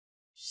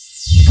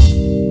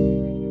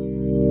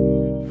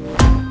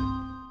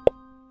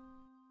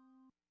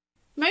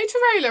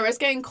Motorola has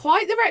gained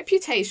quite the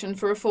reputation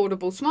for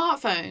affordable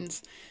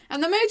smartphones,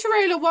 and the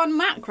Motorola One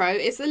Macro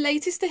is the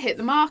latest to hit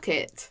the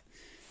market.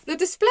 The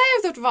display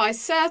of the device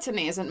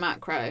certainly isn't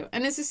macro,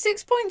 and is a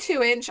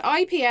 6.2-inch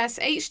IPS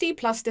HD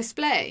Plus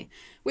display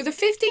with a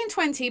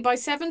 1520 by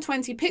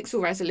 720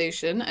 pixel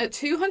resolution at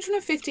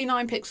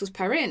 259 pixels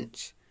per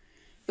inch.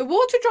 The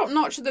water drop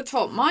notch at the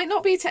top might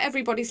not be to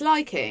everybody's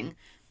liking,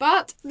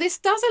 but this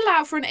does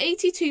allow for an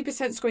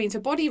 82%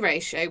 screen-to-body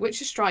ratio,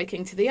 which is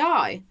striking to the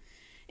eye.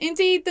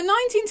 Indeed, the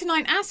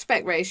 19:9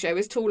 aspect ratio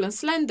is tall and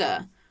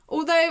slender,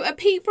 although a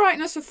peak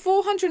brightness of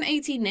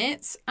 480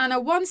 nits and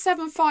a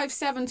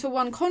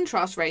 1757:1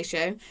 contrast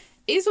ratio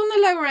is on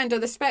the lower end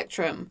of the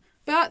spectrum,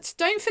 but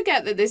don't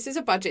forget that this is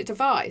a budget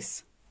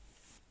device.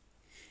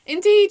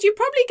 Indeed, you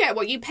probably get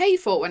what you pay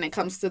for when it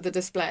comes to the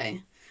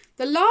display.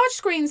 The large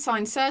screen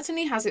size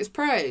certainly has its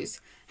pros.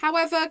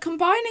 However,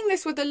 combining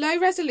this with the low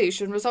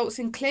resolution results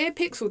in clear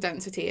pixel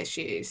density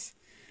issues.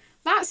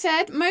 That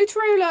said,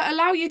 Motorola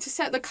allow you to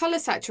set the colour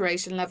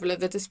saturation level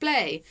of the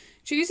display,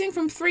 choosing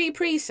from 3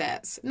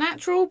 presets,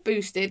 natural,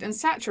 boosted and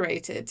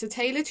saturated, to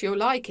tailor to your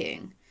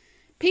liking.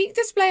 Peak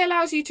display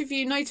allows you to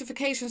view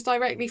notifications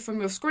directly from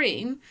your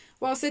screen,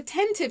 whilst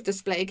attentive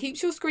display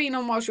keeps your screen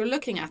on whilst you're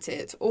looking at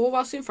it, or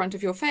whilst in front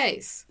of your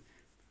face.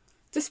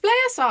 Display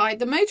aside,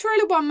 the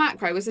Motorola One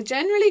Macro is a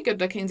generally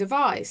good-looking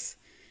device.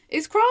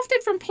 It's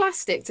crafted from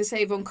plastic to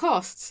save on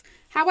costs.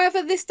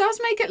 However, this does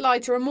make it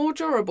lighter and more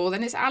durable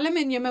than its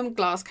aluminium and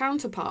glass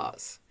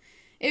counterparts.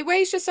 It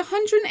weighs just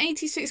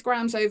 186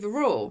 grams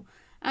overall,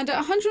 and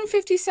at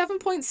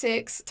 157.6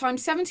 x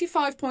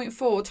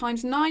 75.4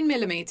 x 9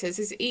 mm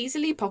is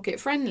easily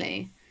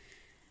pocket-friendly.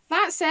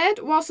 That said,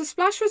 whilst the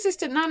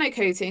splash-resistant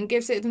nano-coating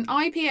gives it an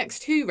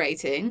IPX2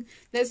 rating,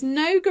 there's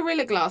no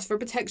Gorilla Glass for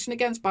protection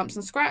against bumps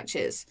and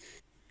scratches.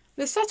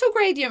 The subtle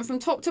gradient from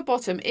top to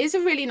bottom is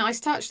a really nice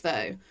touch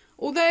though,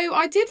 although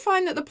I did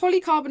find that the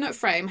polycarbonate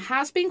frame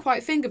has been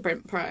quite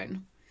fingerprint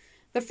prone.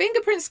 The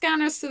fingerprint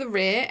scanners to the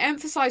rear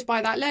emphasised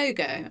by that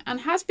logo,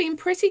 and has been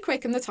pretty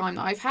quick in the time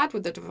that I've had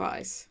with the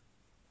device.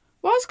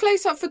 Whilst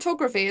close-up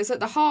photography is at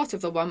the heart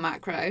of the One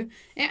Macro,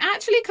 it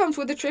actually comes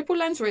with a triple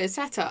lens rear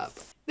setup.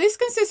 This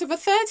consists of a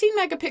 13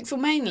 megapixel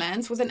main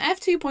lens with an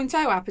f2.0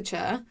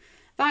 aperture,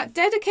 that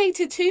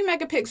dedicated 2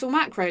 megapixel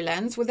macro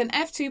lens with an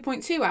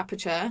f2.2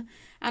 aperture,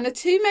 and a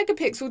 2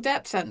 megapixel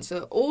depth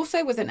sensor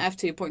also with an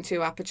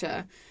f2.2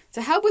 aperture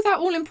to help with that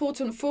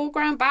all-important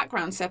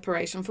foreground-background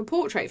separation for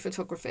portrait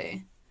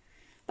photography.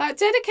 That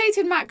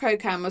dedicated macro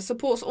camera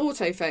supports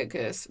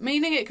autofocus,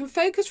 meaning it can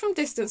focus from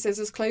distances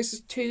as close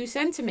as 2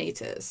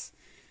 centimeters.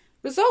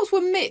 Results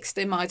were mixed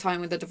in my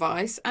time with the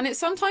device, and it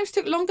sometimes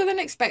took longer than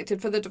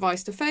expected for the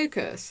device to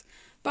focus,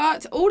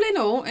 but all in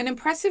all, an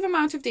impressive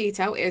amount of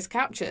detail is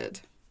captured.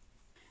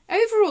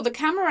 Overall, the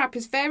camera app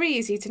is very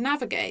easy to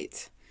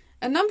navigate.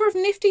 A number of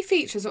nifty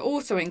features are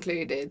also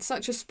included,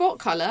 such as spot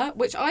colour,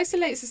 which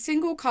isolates a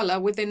single colour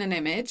within an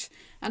image,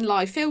 and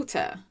live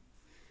filter.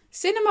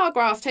 Cinema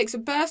Graph takes a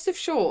burst of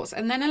shots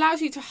and then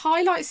allows you to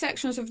highlight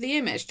sections of the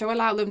image to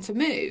allow them to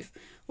move,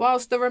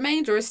 whilst the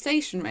remainder is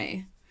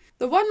stationary.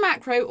 The One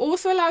Macro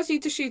also allows you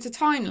to shoot a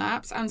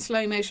time-lapse and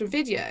slow-motion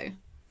video.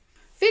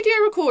 Video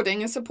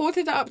recording is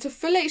supported up to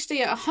Full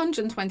HD at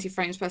 120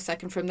 frames per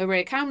second from the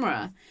rear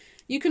camera.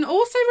 You can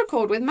also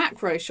record with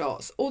macro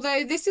shots,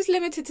 although this is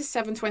limited to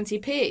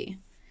 720p.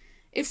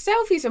 If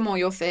selfies are more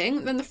your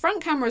thing, then the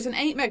front camera is an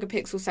 8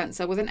 megapixel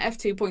sensor with an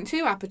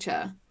f2.2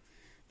 aperture.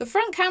 The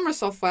front camera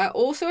software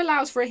also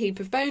allows for a heap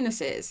of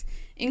bonuses,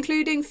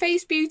 including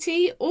Face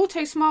Beauty,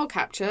 Auto Smile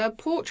Capture,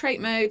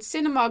 Portrait Mode,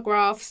 Cinema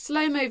Graph,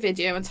 Slow-Mo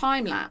Video and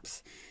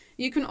Time-Lapse.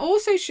 You can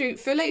also shoot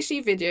Full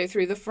HD video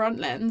through the front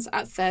lens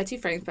at 30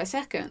 frames per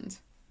second.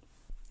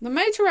 The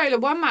Motorola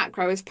One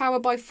Macro is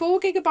powered by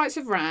 4GB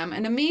of RAM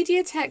and a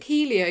MediaTek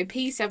Helio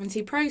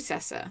P70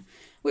 processor,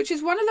 which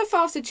is one of the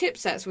faster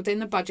chipsets within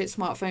the budget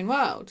smartphone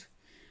world.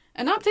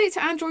 An update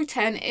to Android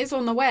 10 is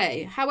on the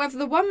way, however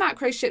the One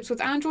Macro ships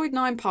with Android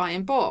 9 Pie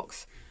in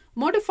box,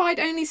 modified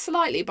only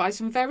slightly by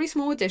some very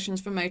small additions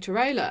from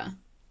Motorola.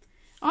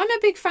 I'm a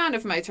big fan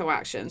of Moto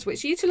Actions,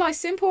 which utilise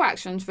simple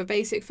actions for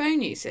basic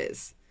phone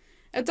uses.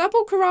 A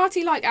double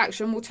karate-like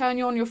action will turn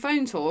you on your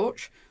phone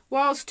torch,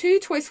 whilst 2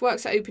 twists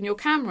works to open your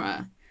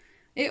camera.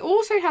 It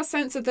also has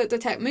sensors that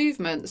detect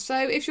movement, so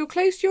if you're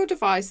close to your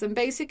device then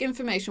basic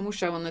information will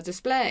show on the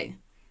display.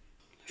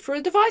 For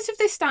a device of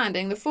this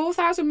standing, the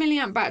 4000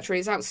 mAh battery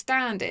is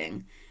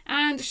outstanding,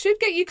 and should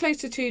get you close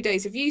to 2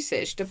 days of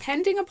usage,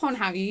 depending upon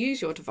how you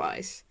use your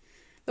device.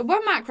 The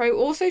One Macro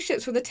also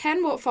ships with a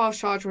 10-watt fast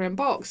charger in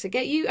box to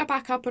get you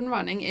back up and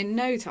running in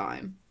no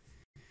time.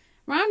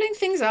 Rounding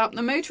things up,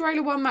 the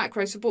Motorola One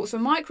Macro supports a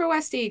micro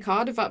SD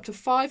card of up to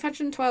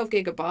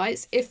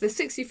 512GB if the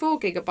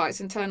 64GB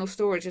internal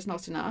storage is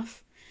not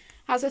enough,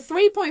 has a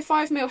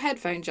 3.5mm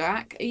headphone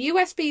jack, a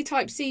USB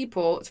Type-C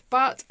port,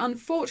 but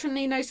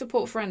unfortunately no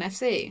support for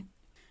NFC.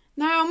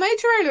 Now,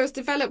 Motorola has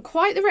developed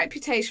quite the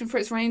reputation for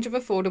its range of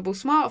affordable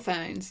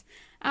smartphones,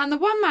 and the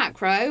One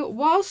Macro,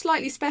 while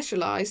slightly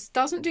specialised,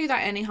 doesn't do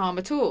that any harm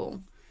at all.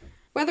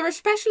 Whether a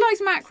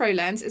specialised macro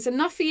lens is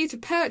enough for you to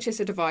purchase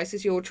a device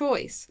is your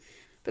choice.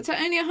 But at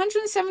only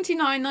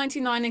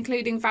 $179.99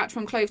 including VAT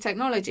from Clove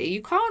Technology,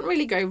 you can't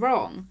really go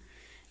wrong.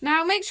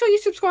 Now make sure you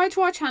subscribe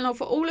to our channel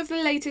for all of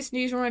the latest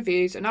news and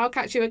reviews, and I'll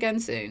catch you again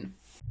soon.